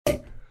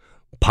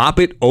Pop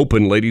it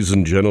open, ladies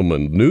and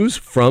gentlemen. News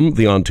from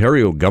the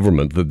Ontario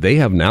government that they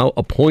have now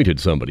appointed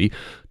somebody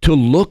to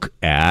look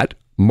at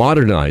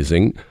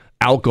modernizing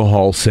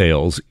alcohol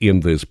sales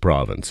in this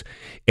province.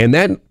 And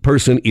that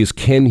person is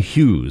Ken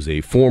Hughes,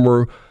 a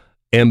former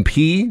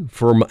MP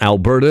from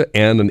Alberta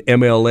and an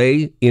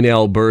MLA in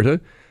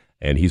Alberta.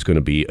 And he's going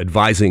to be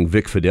advising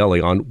Vic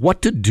Fedeli on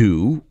what to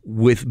do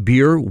with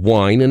beer,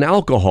 wine, and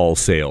alcohol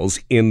sales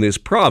in this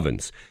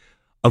province.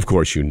 Of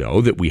course, you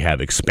know that we have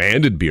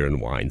expanded beer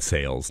and wine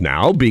sales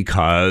now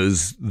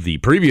because the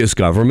previous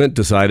government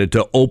decided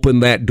to open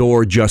that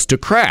door just a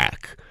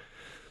crack.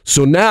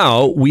 So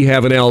now we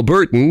have an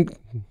Albertan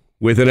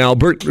with an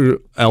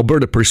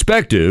Alberta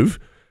perspective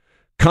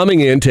coming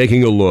in,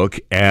 taking a look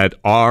at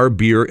our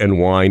beer and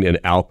wine and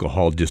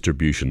alcohol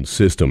distribution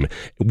system.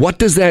 What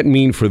does that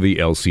mean for the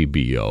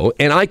LCBO?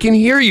 And I can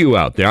hear you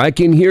out there. I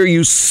can hear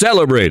you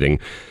celebrating,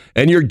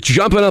 and you're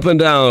jumping up and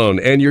down,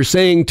 and you're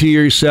saying to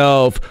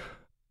yourself,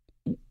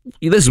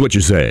 this is what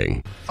you're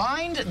saying.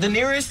 Find the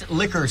nearest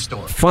liquor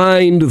store.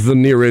 Find the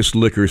nearest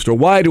liquor store.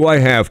 Why do I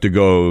have to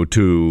go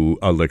to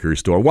a liquor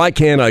store? Why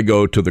can't I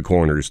go to the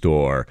corner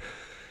store?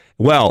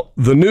 Well,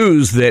 the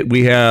news that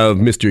we have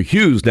Mr.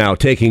 Hughes now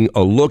taking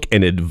a look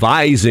and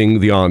advising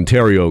the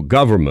Ontario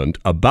government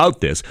about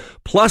this,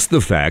 plus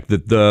the fact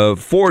that the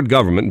Ford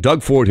government,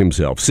 Doug Ford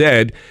himself,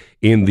 said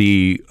in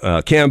the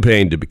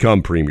campaign to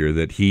become premier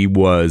that he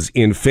was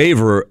in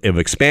favor of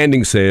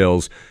expanding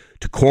sales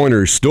to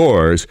corner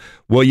stores.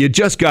 Well, you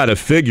just got to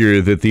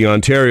figure that the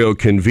Ontario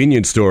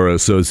Convenience Store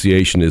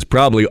Association is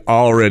probably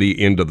already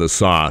into the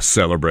sauce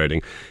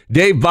celebrating.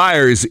 Dave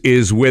Byers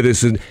is with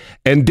us.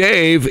 And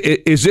Dave,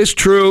 is this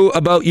true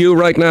about you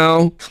right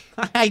now?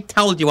 I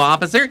told you,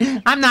 officer,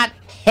 I'm not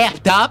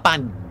heffed up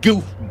on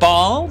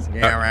goofballs.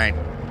 Yeah, right.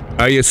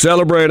 Are you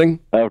celebrating?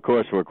 Of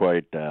course, we're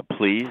quite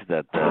pleased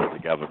that the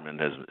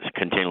government is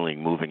continually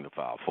moving the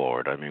file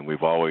forward. I mean,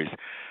 we've always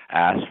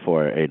asked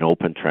for an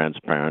open,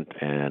 transparent,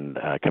 and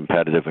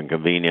competitive and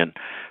convenient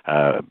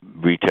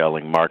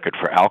retailing market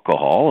for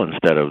alcohol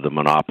instead of the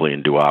monopoly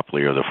and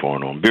duopoly or the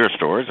foreign-owned beer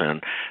stores.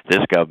 And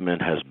this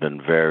government has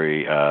been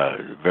very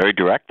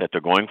direct that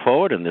they're going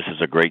forward, and this is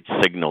a great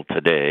signal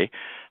today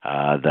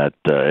that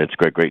it's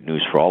great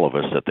news for all of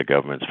us that the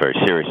government's very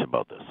serious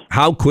about this.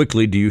 How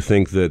quickly do you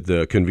think that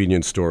the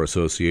Convenience Store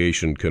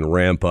Association can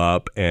ramp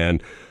up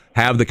and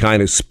have the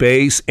kind of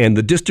space and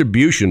the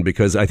distribution?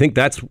 Because I think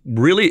that's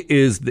really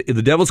is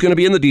the devil's going to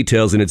be in the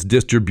details, and it's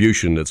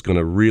distribution that's going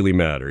to really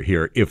matter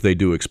here if they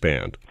do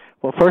expand.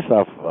 Well, first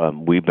off,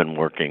 we've been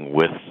working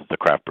with the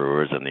craft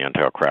brewers and the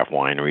Ontario craft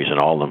wineries and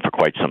all of them for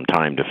quite some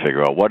time to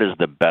figure out what is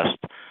the best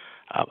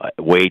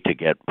way to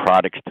get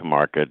products to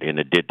market in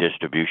a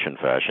distribution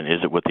fashion.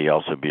 Is it with the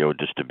LCBO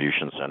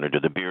distribution center?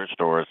 Do the beer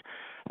stores,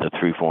 the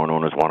 3 foreign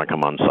owners, want to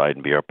come on site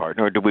and be our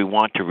partner? Or do we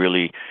want to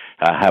really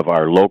have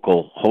our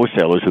local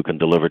wholesalers who can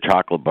deliver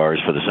chocolate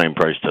bars for the same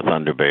price to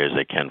Thunder Bay as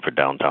they can for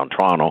downtown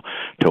Toronto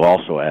to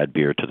also add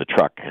beer to the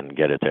truck and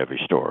get it to every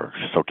store?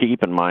 So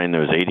keep in mind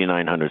there's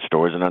 8,900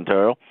 stores in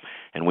Ontario,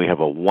 and we have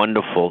a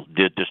wonderful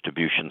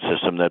distribution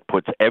system that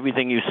puts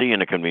everything you see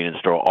in a convenience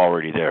store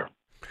already there.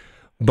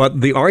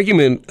 But the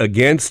argument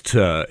against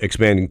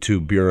expanding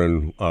to beer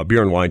and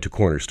wine to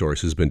corner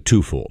stores has been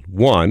twofold.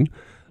 One,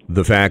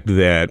 the fact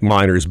that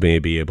minors may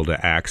be able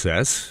to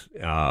access,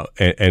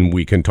 and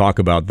we can talk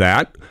about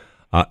that.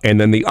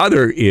 And then the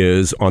other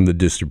is on the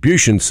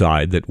distribution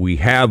side that we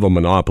have a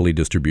monopoly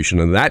distribution,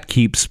 and that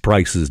keeps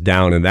prices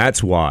down. And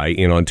that's why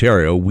in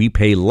Ontario we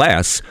pay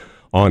less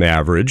on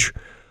average.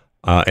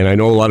 And I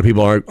know a lot of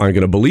people aren't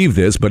going to believe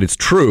this, but it's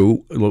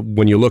true.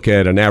 When you look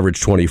at an average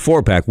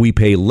 24-pack, we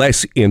pay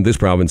less in this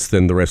province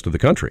than the rest of the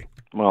country.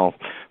 Well,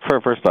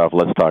 first off,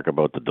 let's talk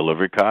about the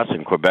delivery costs.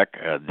 In Quebec,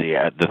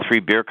 the 3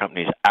 beer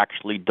companies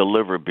actually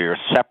deliver beer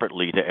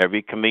separately to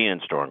every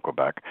convenience store in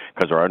Quebec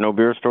because there are no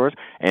beer stores,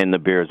 and the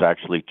beer is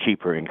actually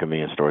cheaper in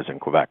convenience stores in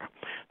Quebec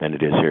than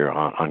it is here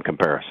on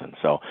comparison.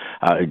 So,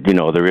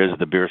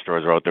 the beer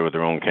stores are out there with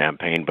their own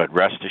campaign, but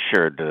rest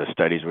assured, the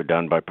studies were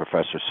done by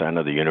Professor Sen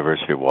of the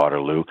University of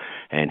Waterloo,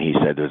 and he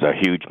said there's a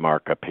huge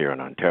markup here in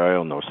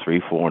Ontario, and those 3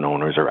 foreign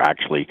owners are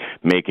actually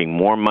making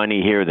more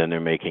money here than they're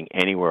making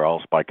anywhere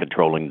else by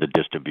controlling the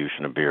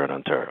distribution of beer in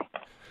Ontario.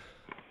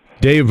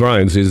 Dave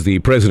Byers is the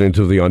president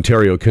of the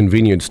Ontario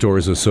Convenience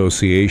Stores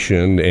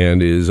Association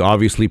and is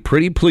obviously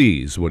pretty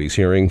pleased what he's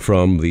hearing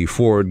from the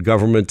Ford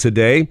government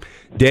today.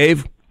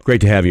 Dave,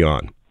 great to have you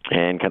on.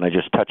 And can I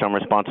just touch on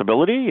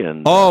responsibility?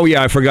 Oh,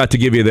 yeah, I forgot to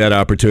give you that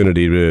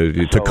opportunity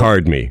to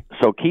card me.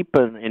 So keep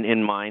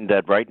in mind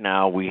that right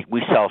now we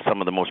sell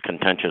some of the most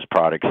contentious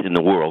products in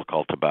the world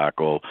called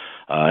tobacco,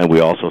 and we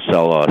also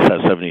sell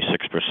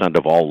 76%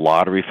 of all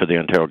lottery for the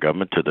Ontario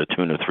government to the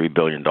tune of $3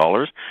 billion.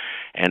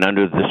 And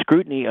under the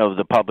scrutiny of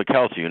the public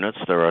health units,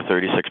 there are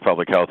 36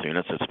 public health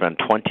units that spend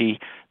 $20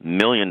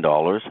 million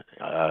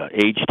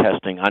underage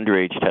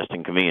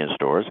testing convenience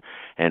stores.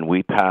 And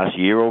we pass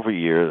year over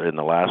year, in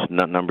the last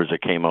numbers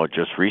that came out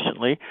just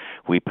recently,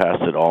 we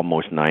passed at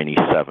almost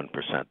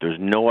 97%. There's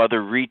no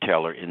other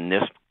retailer in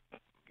this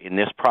in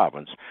this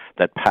province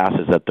that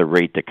passes at the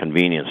rate that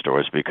convenience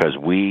stores, because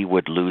we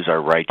would lose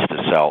our rights to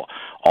sell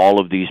all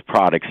of these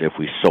products if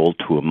we sold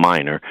to a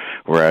minor,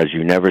 whereas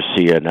you never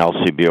see an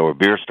LCBO or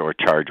beer store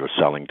charged with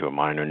selling to a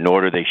minor,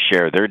 nor do they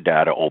share their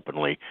data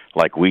openly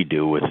like we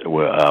do with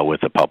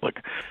the public.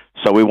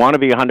 So we want to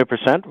be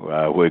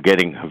 100%. We're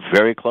getting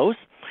very close.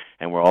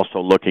 And we're also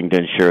looking to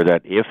ensure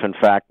that if, in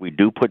fact, we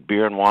do put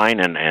beer and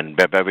wine and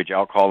beverage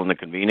alcohol in the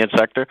convenience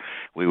sector,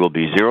 we will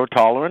be zero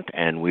tolerant,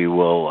 and we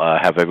will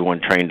have everyone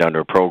trained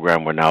under a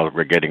program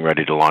we're getting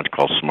ready to launch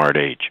called Smart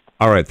Age.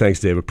 All right, thanks,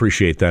 Dave.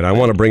 Appreciate that. I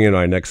want to bring in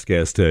our next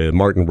guest,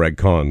 Martin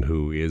Regg-Con,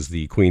 who is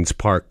the Queen's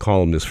Park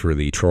columnist for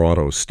the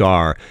Toronto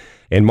Star.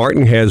 And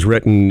Martin has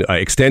written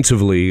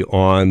extensively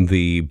on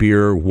the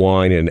beer,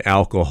 wine, and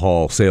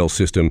alcohol sales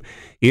system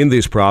in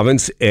this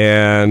province.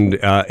 And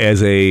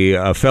as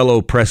a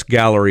fellow press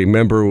gallery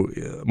member,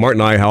 Martin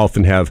and I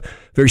often have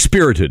very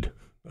spirited,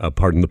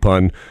 pardon the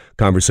pun,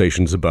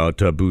 conversations about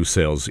booze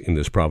sales in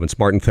this province.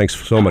 Martin, thanks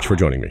so much for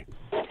joining me.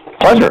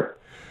 Pleasure.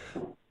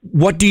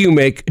 What do you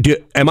make?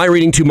 Am I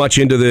reading too much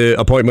into the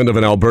appointment of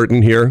an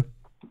Albertan here?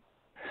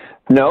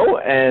 No,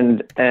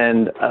 and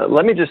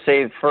let me just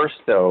say first,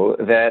 though,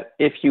 that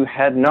if you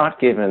had not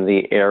given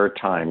the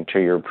airtime to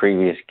your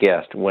previous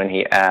guest when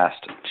he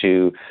asked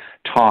to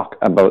talk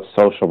about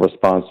social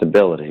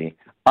responsibility,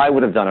 I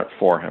would have done it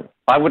for him.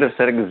 I would have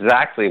said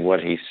exactly what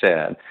he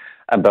said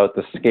about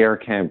the scare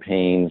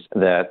campaigns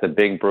that the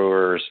big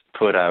brewers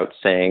put out,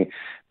 saying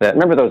that,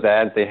 remember those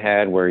ads they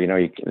had where, you know,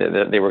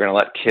 they were going to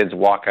let kids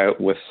walk out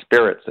with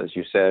spirits, as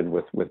you said,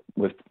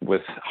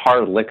 with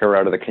hard liquor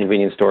out of the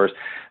convenience stores.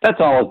 That's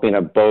always been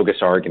a bogus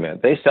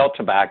argument. They sell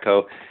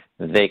tobacco,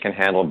 they can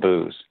handle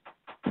booze.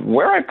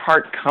 Where I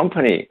part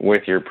company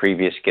with your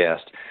previous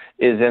guest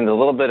is in the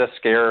little bit of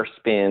scare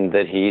spin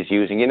that he's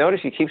using. You notice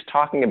he keeps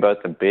talking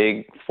about the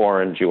big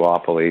foreign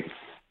duopoly,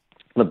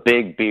 the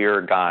big beer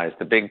guys,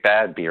 the big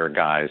bad beer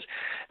guys.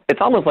 It's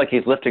almost like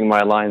he's lifting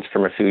my lines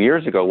from a few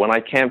years ago when I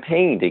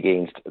campaigned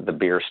against the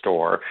beer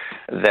store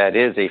that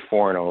is a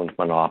foreign-owned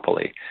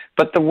monopoly.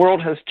 But the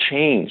world has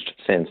changed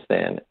since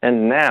then,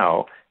 and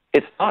now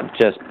it's not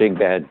just big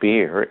bad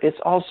beer, it's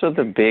also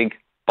the big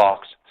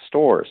box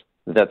stores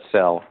that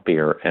sell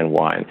beer and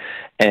wine.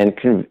 And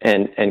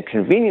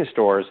convenience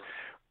stores,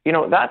 you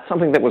know, that's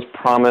something that was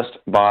promised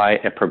by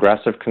a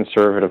progressive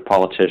conservative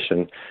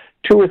politician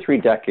 2 or 3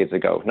 decades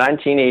ago,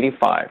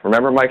 1985.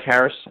 Remember Mike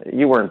Harris?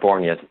 You weren't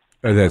born yet.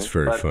 Oh, that's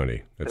very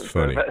funny. That's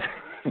funny.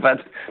 But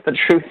the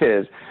truth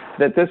is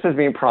that this has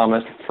been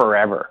promised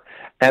forever,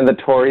 and the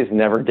Tories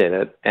never did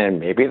it, and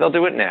maybe they'll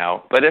do it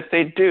now. But if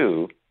they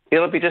do,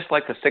 it'll be just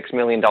like the $6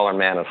 million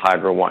man at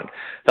Hydro One.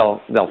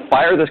 They'll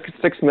fire this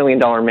 $6 million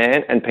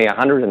man and pay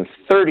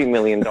 $130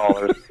 million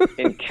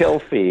in kill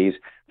fees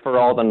for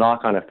all the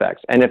knock-on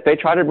effects. And if they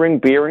try to bring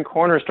beer in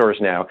corner stores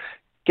now,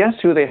 guess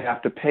who they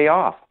have to pay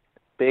off?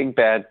 Big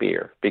bad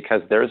beer,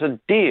 because there's a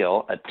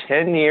deal, a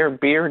 10-year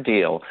beer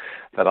deal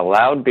that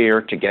allowed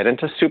beer to get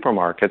into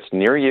supermarkets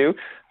near you,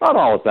 not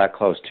always that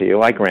close to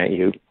you, I grant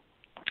you,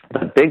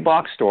 but big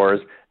box stores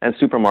and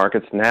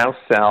supermarkets now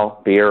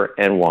sell beer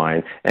and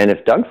wine. And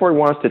if Doug Ford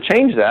wants to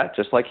change that,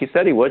 just like he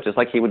said he would, just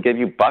like he would give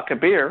you $1 a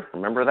beer,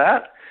 remember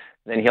that?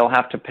 Then he'll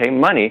have to pay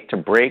money to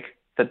break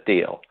the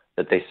deal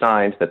that they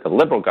signed, that the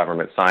Liberal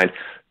government signed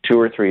 2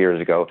 or 3 years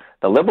ago.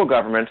 The Liberal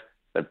government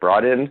that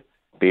brought in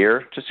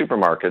beer to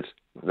supermarkets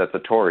that the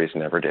Tories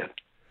never did.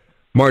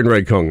 Martin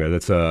Regg-Con,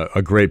 that's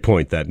a great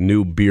point. That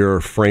new beer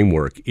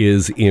framework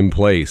is in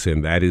place,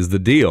 and that is the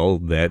deal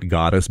that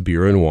got us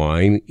beer and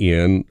wine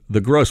in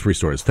the grocery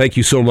stores. Thank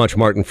you so much,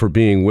 Martin, for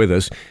being with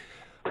us.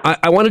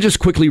 I want to just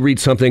quickly read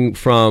something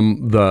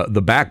from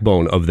the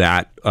backbone of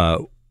that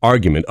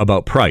argument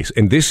about price.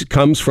 And this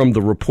comes from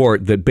the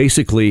report that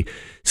basically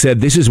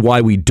said this is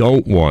why we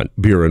don't want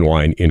beer and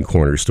wine in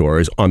corner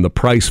stores on the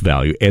price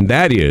value. And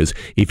that is,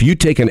 if you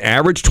take an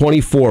average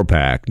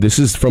 24-pack, this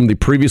is from the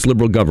previous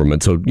Liberal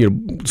government, so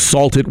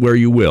salt it where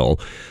you will,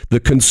 the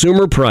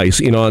consumer price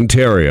in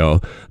Ontario,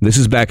 this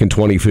is back in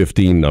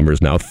 2015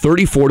 numbers now,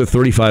 $34 to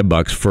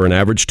 $35 for an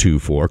average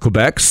 2-4.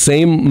 Quebec,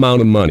 same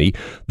amount of money.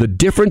 The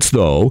difference,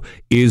 though,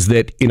 is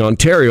that in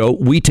Ontario,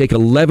 we take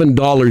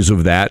 $11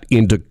 of that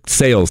into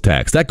sales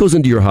tax. That goes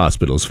into your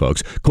hospitals,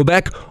 folks.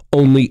 Quebec,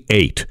 only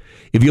 $8.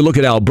 If you look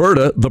at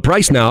Alberta, the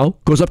price now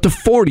goes up to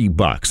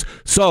 $40.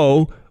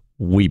 So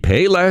we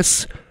pay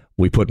less,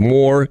 we put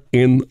more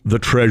in the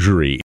treasury.